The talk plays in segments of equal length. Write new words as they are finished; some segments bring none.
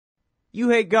You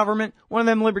hate government, one of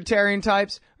them libertarian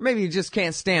types, or maybe you just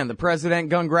can't stand the president,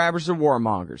 gun grabbers, or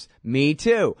warmongers. Me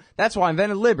too. That's why I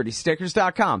invented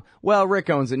LibertyStickers.com. Well, Rick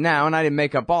owns it now, and I didn't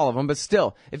make up all of them, but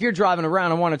still, if you're driving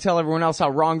around and want to tell everyone else how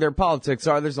wrong their politics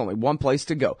are, there's only one place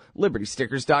to go.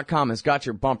 LibertyStickers.com has got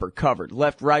your bumper covered.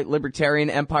 Left, right, libertarian,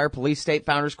 empire, police, state,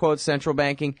 founders quotes, central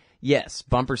banking. Yes,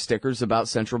 bumper stickers about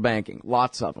central banking.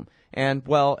 Lots of them. And,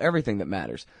 well, everything that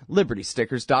matters.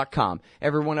 LibertyStickers.com.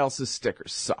 Everyone else's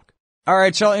stickers suck. All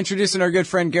right, y'all, introducing our good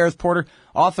friend Gareth Porter,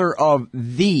 author of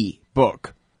the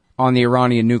book on the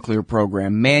Iranian nuclear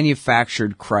program,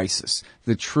 Manufactured Crisis,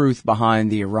 the truth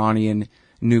behind the Iranian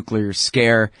nuclear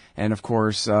scare, and, of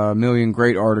course, a million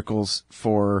great articles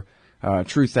for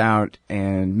Truth Out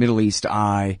and Middle East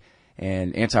Eye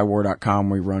and antiwar.com.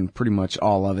 We run pretty much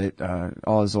all of it,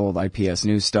 all his old IPS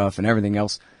news stuff and everything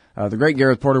else. The great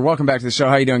Gareth Porter, welcome back to the show.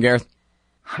 How you doing, Gareth?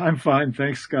 I'm fine.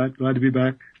 Thanks, Scott. Glad to be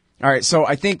back. All right, so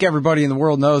I think everybody in the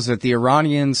world knows that the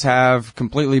Iranians have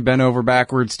completely bent over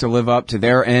backwards to live up to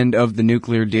their end of the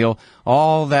nuclear deal.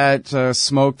 All that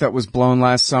smoke that was blown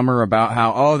last summer about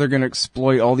how, they're going to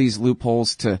exploit all these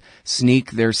loopholes to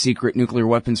sneak their secret nuclear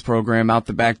weapons program out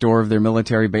the back door of their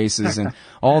military bases, and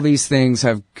all these things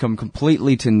have come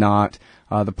completely to naught.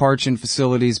 The Parchin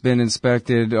facility's been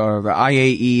inspected. The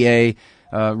IAEA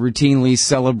routinely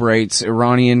celebrates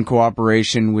Iranian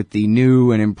cooperation with the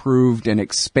new and improved and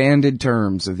expanded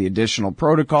terms of the additional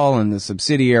protocol and the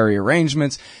subsidiary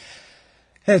arrangements,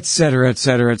 et cetera, et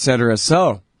cetera, et cetera.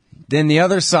 So, then the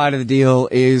other side of the deal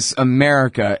is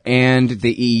America and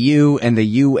the EU and the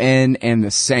UN and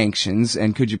the sanctions.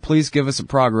 And could you please give us a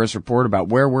progress report about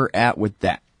where we're at with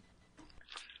that?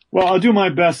 Well, I'll do my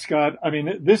best, Scott. I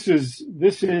mean, this is,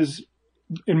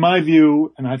 in my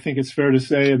view, and I think it's fair to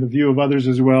say in the view of others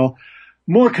as well,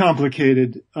 more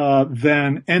complicated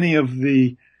than any of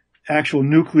the actual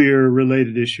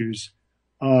nuclear-related issues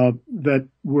that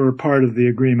were part of the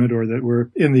agreement or that were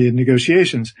in the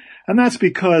negotiations. And that's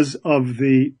because of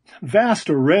the vast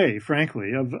array,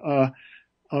 frankly,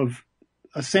 of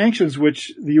sanctions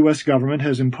which the U.S. government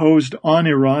has imposed on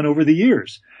Iran over the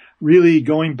years, really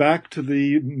going back to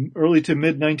the early to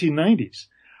mid-1990s.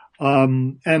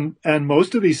 And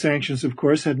most of these sanctions, of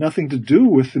course, had nothing to do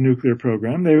with the nuclear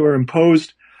program. They were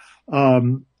imposed,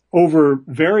 over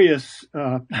various,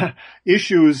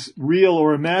 issues, real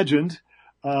or imagined.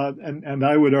 And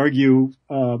I would argue,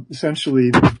 essentially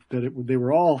that they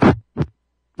were all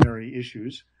very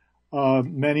issues.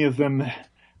 Many of them,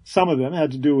 some of them had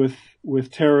to do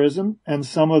with terrorism and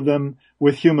some of them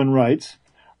with human rights,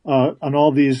 and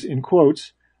all these in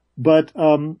quotes. But,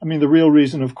 the real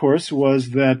reason, of course,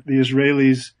 was that the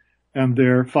Israelis and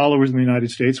their followers in the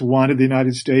United States wanted the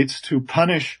United States to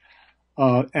punish,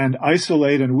 and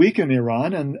isolate and weaken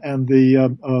Iran. And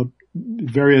the,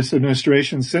 various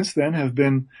administrations since then have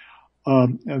been,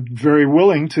 very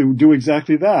willing to do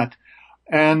exactly that.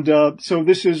 And, so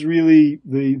this is really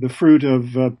the fruit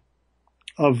of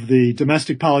the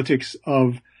domestic politics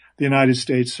of the United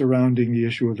States surrounding the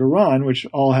issue of Iran, which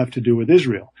all have to do with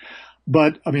Israel.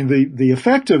 But, the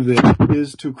effect of this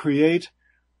is to create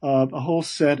a whole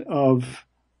set of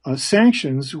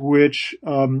sanctions which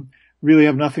really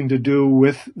have nothing to do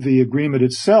with the agreement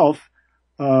itself,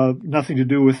 nothing to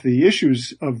do with the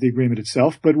issues of the agreement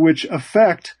itself, but which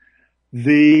affect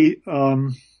the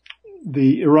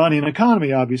Iranian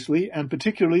economy, obviously, and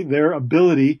particularly their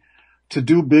ability to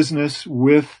do business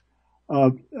with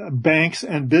banks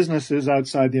and businesses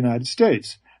outside the United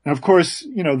States. Now, of course,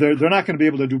 they're not going to be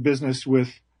able to do business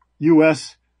with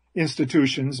U.S.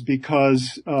 institutions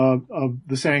because of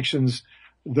the sanctions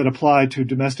that apply to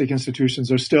domestic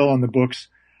institutions are still on the books.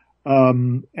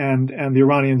 And the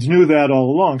Iranians knew that all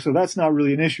along. So that's not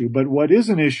really an issue. But what is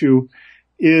an issue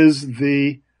is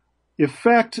the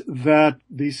effect that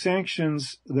the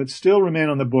sanctions that still remain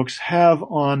on the books have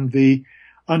on the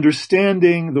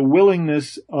understanding, the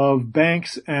willingness of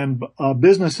banks and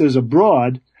businesses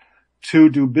abroad to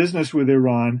do business with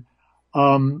Iran.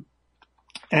 And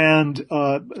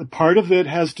part of it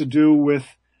has to do with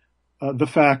the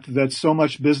fact that so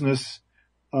much business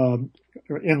in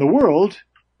the world,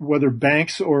 whether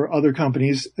banks or other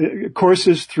companies,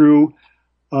 courses through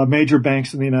major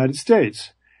banks in the United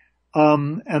States.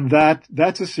 And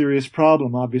that's a serious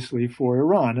problem, obviously, for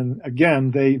Iran. And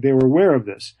again, they were aware of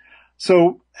this.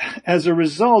 So as a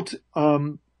result,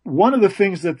 one of the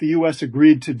things that the U.S.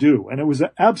 agreed to do, and it was an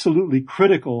absolutely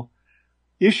critical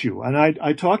issue, and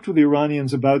I talked with the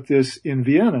Iranians about this in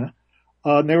Vienna,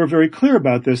 and they were very clear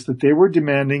about this, that they were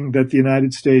demanding that the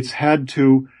United States had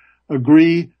to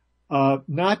agree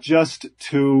not just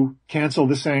to cancel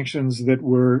the sanctions that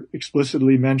were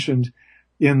explicitly mentioned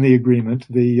in the agreement,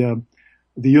 the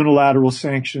unilateral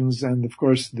sanctions and, of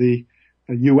course, the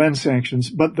UN sanctions,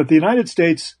 but that the United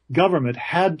States government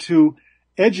had to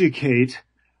educate,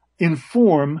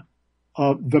 inform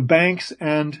the banks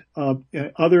and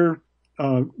other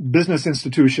business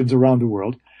institutions around the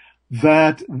world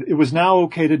that it was now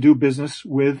okay to do business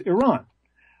with Iran.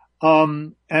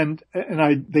 They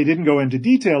didn't go into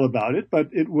detail about it, but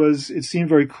it seemed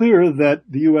very clear that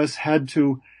the U.S. had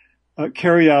to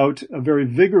carry out a very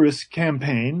vigorous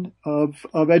campaign of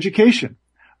education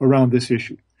around this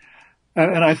issue.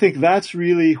 And I think that's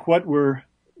really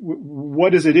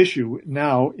what is at issue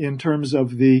now in terms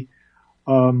of the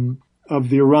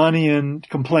Iranian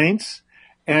complaints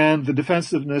and the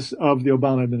defensiveness of the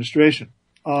Obama administration.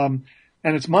 And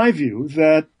it's my view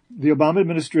that the Obama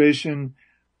administration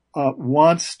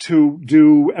wants to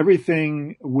do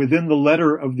everything within the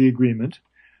letter of the agreement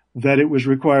that it was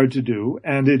required to do,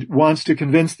 and it wants to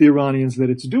convince the Iranians that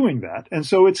it's doing that. And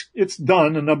so it's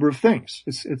done a number of things.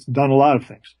 It's done a lot of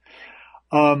things.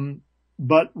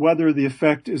 But whether the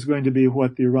effect is going to be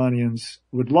what the Iranians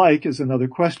would like is another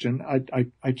question.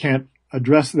 I can't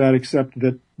address that except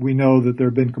that we know that there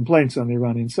have been complaints on the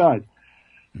Iranian side.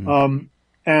 And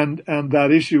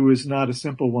that issue is not a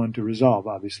simple one to resolve,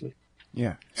 obviously.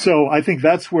 Yeah. So I think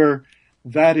that's where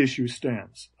that issue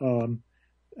stands,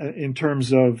 in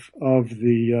terms of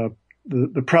the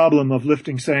problem of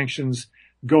lifting sanctions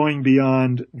going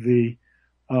beyond the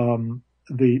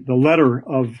letter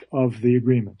of the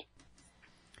agreement.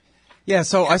 Yeah,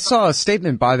 so I saw a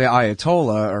statement by the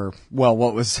Ayatollah, or, well,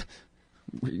 what was,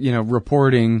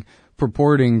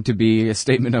 purporting to be a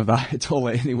statement of the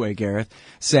Ayatollah anyway, Gareth,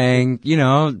 saying,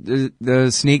 the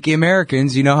sneaky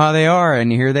Americans, you know how they are,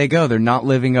 and here they go. They're not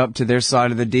living up to their side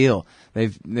of the deal.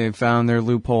 They've found their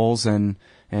loopholes and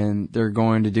they're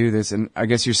going to do this. And I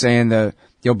guess you're saying the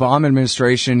Obama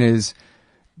administration is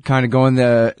kind of going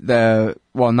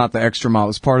well, not the extra mile,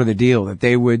 it's part of the deal, that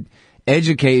they would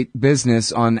educate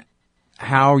business on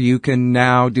how you can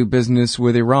now do business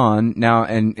with Iran now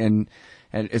and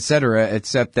et cetera,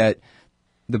 except that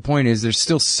the point is there's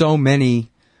still so many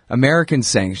American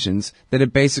sanctions that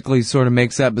it basically sort of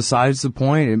makes that besides the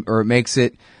point, or it makes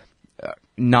it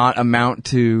not amount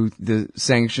to the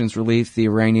sanctions relief the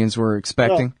Iranians were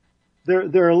expecting? Well,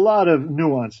 there are a lot of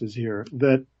nuances here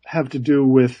that have to do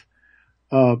with,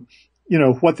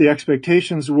 what the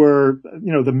expectations were,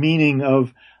 the meaning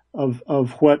of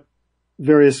what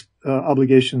various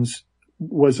obligations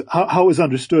was, how it was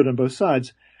understood on both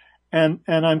sides. And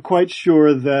I'm quite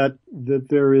sure that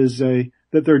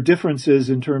there are differences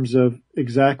in terms of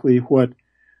exactly what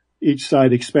each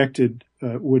side expected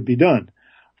would be done.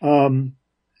 And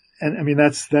I mean,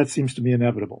 that seems to be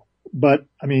inevitable. But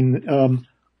I mean,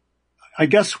 I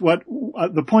guess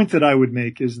the point that I would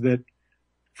make is that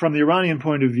from the Iranian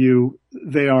point of view,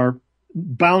 they are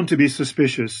bound to be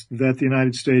suspicious that the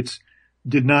United States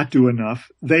did not do enough.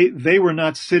 They were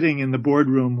not sitting in the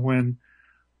boardroom when,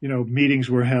 meetings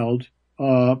were held,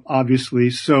 obviously.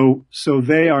 So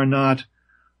they are not,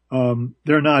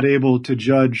 they're not able to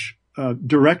judge,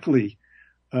 directly,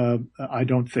 I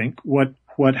don't think,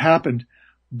 what happened.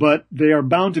 But they are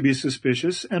bound to be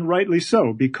suspicious, and rightly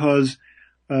so, because,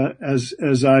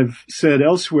 as I've said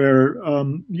elsewhere,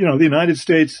 the United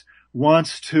States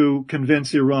wants to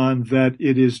convince Iran that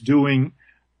it is doing,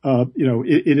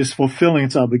 it is fulfilling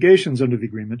its obligations under the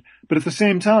agreement. But at the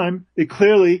same time, it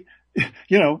clearly,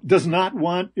 does not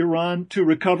want Iran to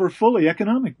recover fully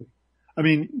economically. I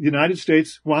mean, the United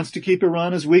States wants to keep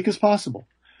Iran as weak as possible.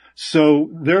 So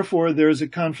therefore, there's a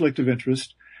conflict of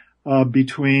interest,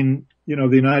 between,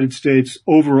 the United States'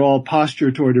 overall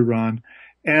posture toward Iran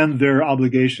and their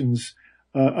obligations,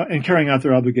 and carrying out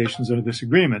their obligations under this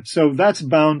agreement. So that's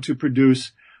bound to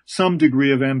produce some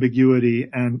degree of ambiguity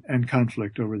and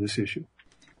conflict over this issue.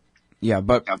 Yeah,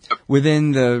 but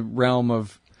within the realm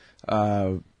of,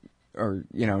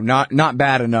 not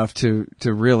bad enough to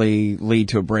really lead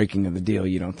to a breaking of the deal,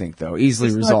 you don't think, though?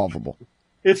 Easily resolvable.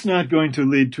 It's not going to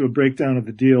lead to a breakdown of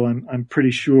the deal, I'm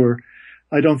pretty sure.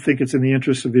 I don't think it's in the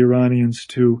interest of the Iranians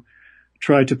to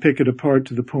try to pick it apart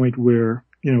to the point where,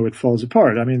 it falls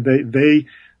apart. I mean,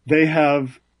 they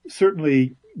have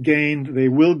certainly gained, they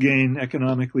will gain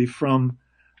economically from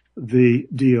the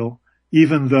deal,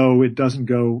 even though it doesn't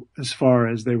go as far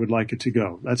as they would like it to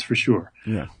go. That's for sure.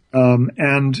 Yeah.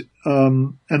 And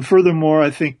furthermore, I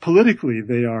think politically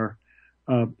they are,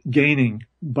 gaining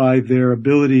by their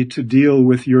ability to deal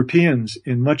with Europeans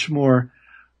in much more,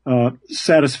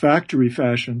 satisfactory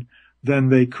fashion than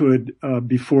they could,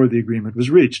 before the agreement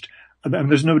was reached. And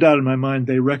there's no doubt in my mind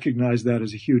they recognize that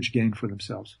as a huge gain for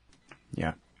themselves.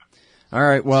 Yeah. All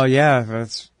right. Well, yeah,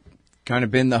 that's kind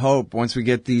of been the hope. Once we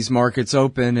get these markets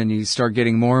open and you start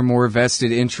getting more and more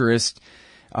vested interest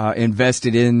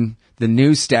invested in the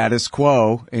new status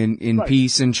quo in right.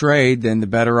 peace and trade, then the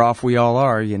better off we all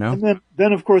are, you know? And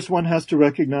then of course, one has to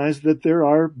recognize that there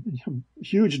are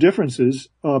huge differences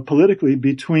politically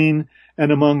between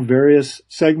and among various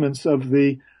segments of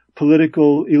the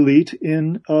political elite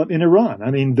in Iran.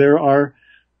 I mean, there are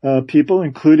people,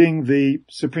 including the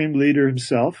supreme leader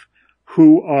himself,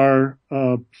 who are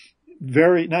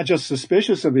very not just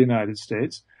suspicious of the United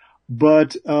States,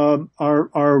 but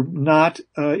are not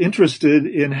interested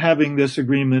in having this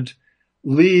agreement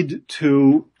lead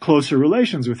to closer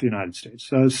relations with the United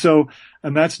States.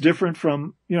 And that's different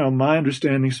from, my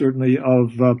understanding certainly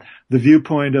of the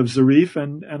viewpoint of Zarif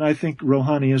and I think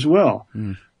Rouhani as well,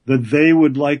 that they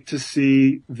would like to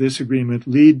see this agreement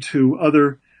lead to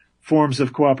other forms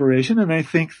of cooperation. And I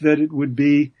think that it would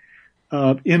be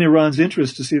in Iran's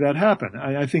interest to see that happen.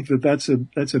 I think that that's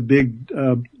a big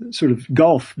sort of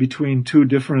gulf between two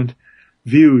different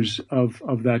views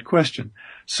of that question.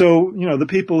 So, the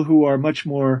people who are much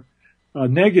more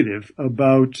negative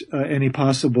about any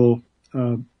possible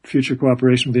future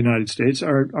cooperation with the United States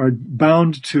are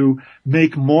bound to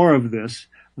make more of this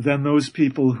than those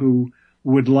people who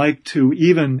would like to,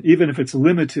 even if it's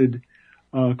limited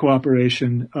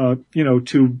cooperation,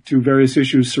 to various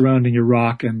issues surrounding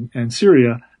Iraq and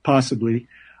Syria, possibly.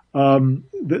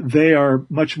 They are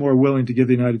much more willing to give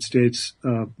the United States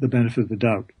the benefit of the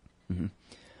doubt. Mm-hmm.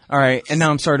 All right, and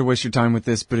now I'm sorry to waste your time with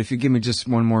this, but if you give me just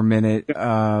one more minute,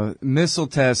 missile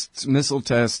tests,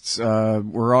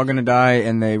 we're all going to die,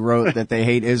 and they wrote that they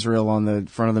hate Israel on the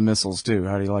front of the missiles too.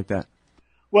 How do you like that?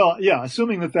 Well, yeah,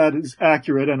 assuming that is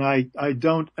accurate, and I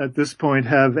don't at this point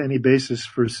have any basis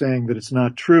for saying that it's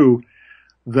not true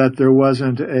that there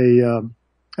wasn't an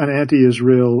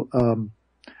anti-Israel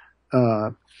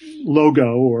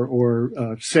logo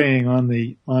or saying on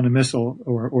a missile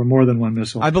or more than one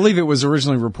missile. I believe it was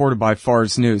originally reported by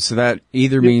Fars News, so that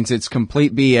either means it's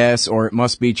complete BS or it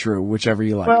must be true, whichever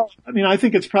you like. Well, I mean, I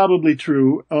think it's probably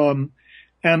true, and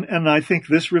I think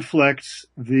this reflects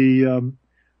the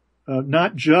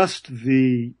not just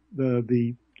the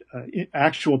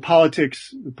actual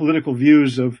politics, the political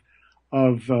views of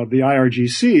the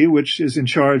IRGC, which is in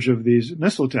charge of these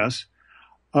missile tests,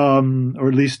 or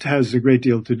at least has a great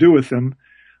deal to do with them.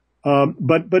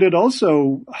 But it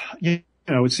also, it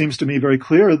seems to me very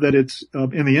clear that it's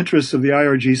in the interests of the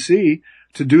IRGC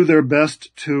to do their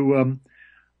best to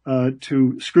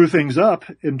screw things up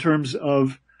in terms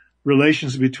of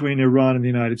relations between Iran and the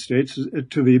United States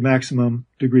to the maximum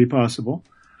degree possible.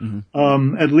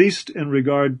 Mm-hmm. At least in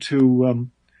regard to,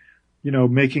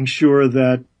 making sure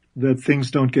that things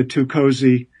don't get too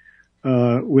cozy,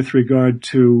 with regard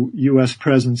to U.S.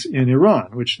 presence in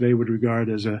Iran, which they would regard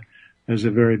as a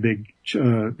very big,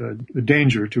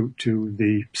 danger to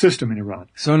the system in Iran.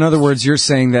 So in other words, you're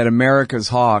saying that America's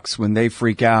hawks, when they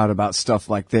freak out about stuff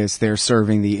like this, they're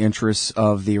serving the interests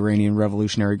of the Iranian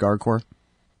Revolutionary Guard Corps?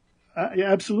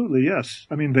 Yeah, absolutely, yes.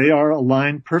 I mean, they are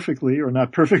aligned perfectly, or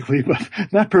not perfectly, but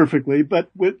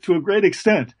to a great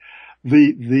extent.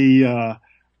 The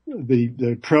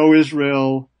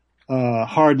pro-Israel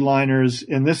hardliners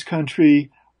in this country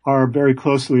are very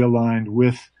closely aligned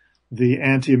with the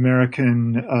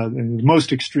anti-American,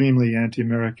 most extremely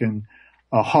anti-American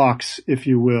hawks, if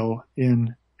you will,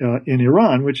 in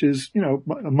Iran, which is,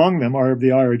 among them are the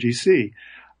IRGC.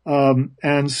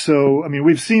 And so, I mean,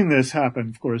 we've seen this happen,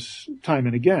 of course, time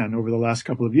and again over the last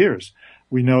couple of years.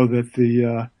 We know that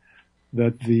the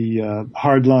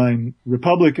hardline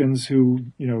Republicans who,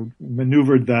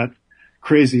 maneuvered that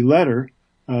crazy letter,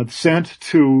 sent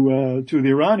to the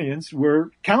Iranians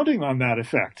were counting on that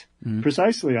effect,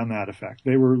 precisely on that effect.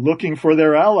 They were looking for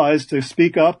their allies to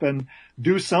speak up and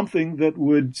do something that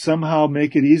would somehow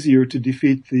make it easier to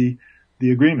defeat the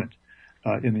agreement.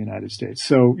 In the United States.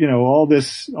 So, all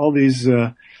these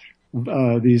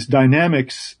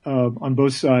dynamics, on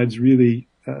both sides really,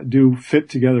 do fit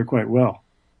together quite well.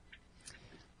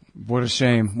 What a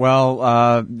shame.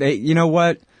 Well, you know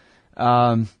what?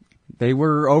 They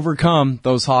were overcome,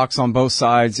 those hawks on both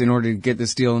sides, in order to get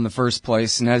this deal in the first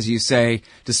place. And as you say,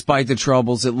 despite the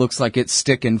troubles, it looks like it's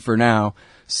sticking for now.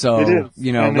 So,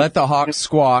 let the hawks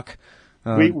squawk.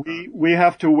 We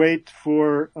have to wait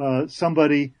for,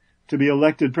 somebody to be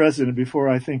elected president before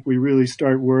I think we really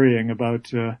start worrying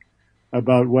about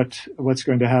what's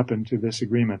going to happen to this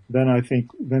agreement.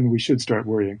 Then we should start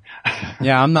worrying.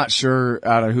 Yeah, I'm not sure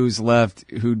out of who's left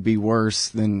who'd be worse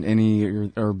than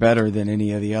any or better than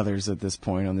any of the others at this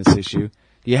point on this issue.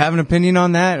 Do you have an opinion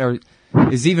on that, or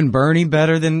is even Bernie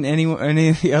better than any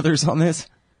of the others on this?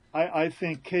 I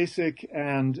think Kasich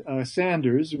and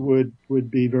Sanders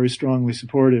would be very strongly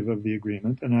supportive of the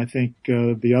agreement, and I think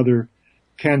the other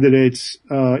candidates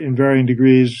in varying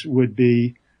degrees would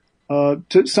be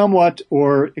somewhat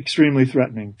or extremely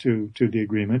threatening to the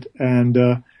agreement. And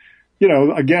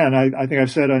again, I think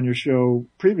I've said on your show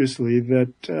previously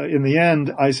that in the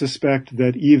end, I suspect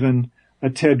that even a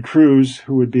Ted Cruz,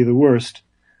 who would be the worst,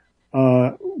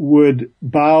 would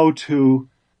bow to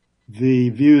the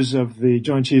views of the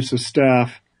Joint Chiefs of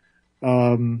Staff,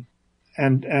 and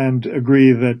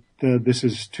agree that this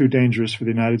is too dangerous for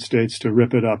the United States to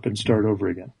rip it up and start over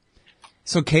again.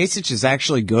 So Kasich is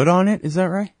actually good on it, is that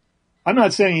right? I'm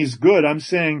not saying he's good. I'm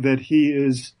saying that he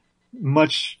is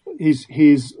he's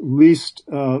least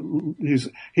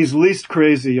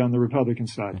crazy on the Republican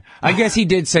side. I guess he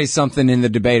did say something in the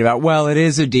debate about, well, it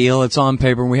is a deal, it's on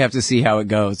paper, and we have to see how it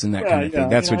goes and that kind of thing.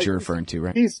 That's what you're referring to,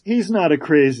 right? He's not a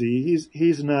crazy.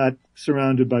 He's not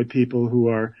surrounded by people who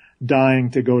are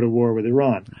dying to go to war with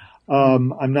Iran.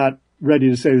 I'm not ready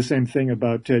to say the same thing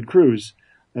about Ted Cruz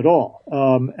at all.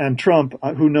 And Trump,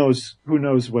 who knows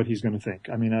what he's going to think.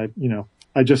 I mean,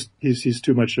 he's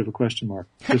too much of a question mark.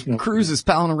 Cruz is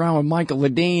palling around with Michael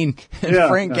Ledeen and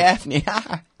Frank Gaffney.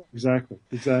 Exactly.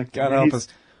 God help us.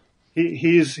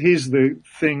 He's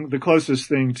the closest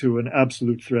thing to an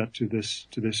absolute threat to this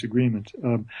agreement.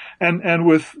 And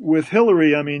with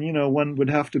Hillary, I mean, one would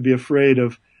have to be afraid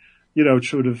of,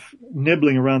 sort of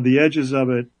nibbling around the edges of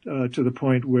it, to the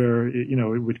point where,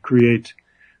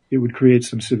 it would create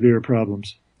some severe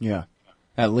problems. Yeah.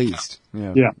 At least.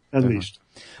 Yeah, at least.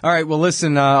 All right. Well,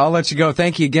 listen, I'll let you go.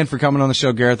 Thank you again for coming on the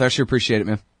show, Gareth. I sure appreciate it,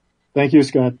 man. Thank you,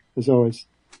 Scott, as always.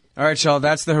 All right, y'all.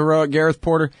 That's the heroic Gareth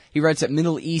Porter. He writes at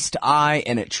Middle East Eye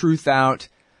and at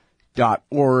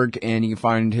truthout.org, and you can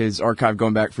find his archive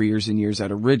going back for years and years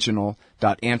at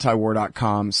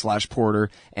original.antiwar.com/Porter.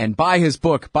 And buy his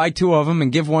book. Buy 2 of them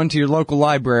and give one to your local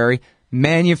library.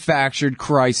 Manufactured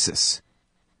Crisis: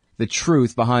 The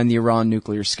Truth Behind the Iran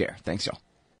Nuclear Scare. Thanks, y'all.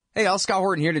 Hey, y'all, Scott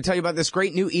Horton here to tell you about this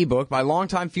great new ebook by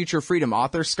longtime Future Freedom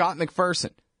author Scott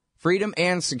McPherson. Freedom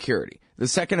and Security: The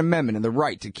Second Amendment and the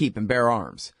Right to Keep and Bear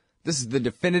Arms. This is the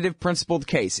definitive principled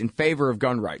case in favor of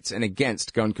gun rights and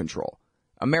against gun control.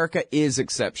 America is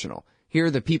exceptional.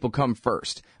 Here the people come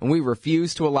first, and we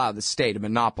refuse to allow the state a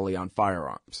monopoly on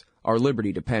firearms. Our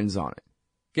liberty depends on it.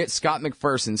 Get Scott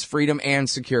McPherson's Freedom and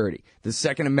Security: The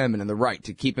Second Amendment and the Right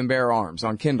to Keep and Bear Arms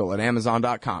on Kindle at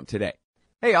Amazon.com today.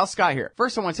 Hey, y'all, Scott here.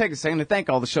 First, I want to take a second to thank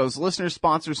all the show's listeners,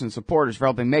 sponsors, and supporters for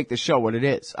helping make the show what it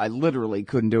is. I literally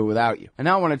couldn't do it without you. And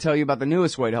now I want to tell you about the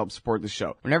newest way to help support the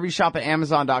show. Whenever you shop at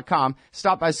Amazon.com,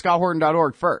 stop by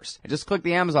ScottHorton.org first, and just click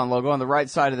the Amazon logo on the right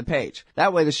side of the page.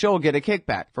 That way the show will get a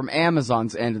kickback from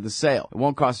Amazon's end of the sale. It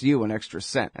won't cost you an extra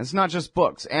cent. And it's not just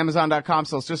books. Amazon.com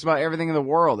sells just about everything in the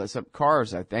world, except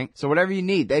cars, I think. So whatever you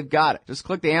need, they've got it. Just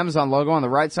click the Amazon logo on the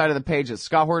right side of the page at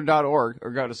ScottHorton.org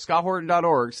or go to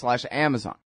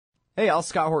ScottHorton.org/Amazon. Hey, y'all,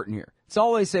 Scott Horton here. It's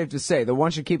always safe to say that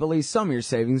one should keep at least some of your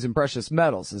savings in precious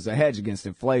metals as a hedge against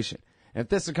inflation. And if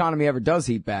this economy ever does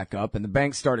heat back up and the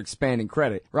banks start expanding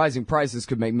credit, rising prices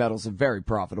could make metals a very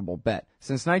profitable bet.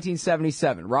 Since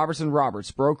 1977, Robertson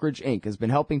Roberts Brokerage Inc. has been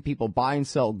helping people buy and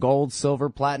sell gold, silver,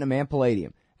 platinum, and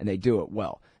palladium, and they do it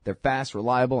well. They're fast,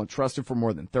 reliable, and trusted for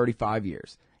more than 35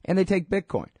 years. And they take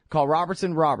Bitcoin. Call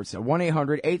Robertson Roberts at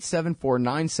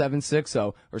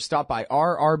 1-800-874-9760 or stop by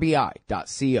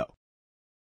rrbi.co.